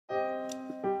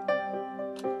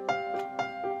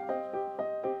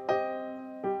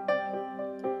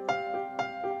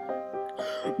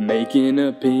Making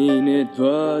a peanut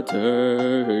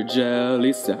butter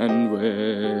jelly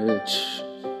sandwich.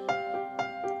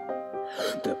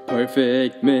 The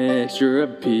perfect mixture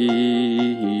of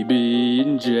PB&J.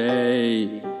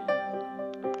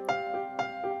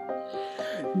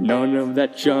 None of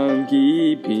that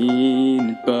chunky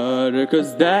peanut butter,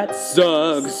 'cause that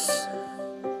sucks.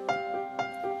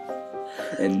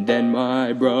 And then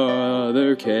my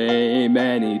brother came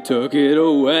and he took it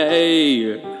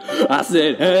away. I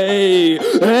said, hey,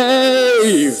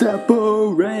 hey!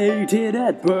 Separated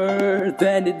at birth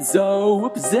and it's so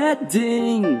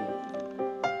upsetting.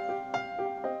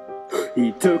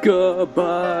 He took a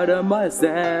bite of my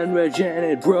sandwich and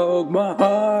it broke my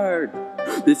heart.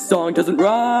 This song doesn't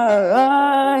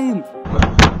rhyme.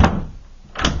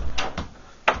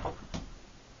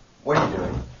 What are you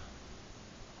doing?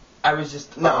 I was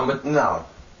just... No.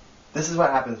 This is what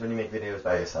happens when you make videos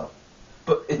by yourself.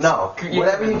 But it's... No,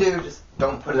 whatever you do, just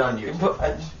don't put it on YouTube. But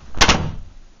I just...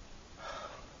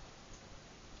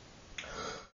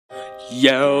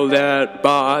 Yelled at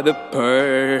by the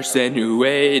person who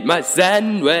ate my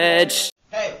sandwich.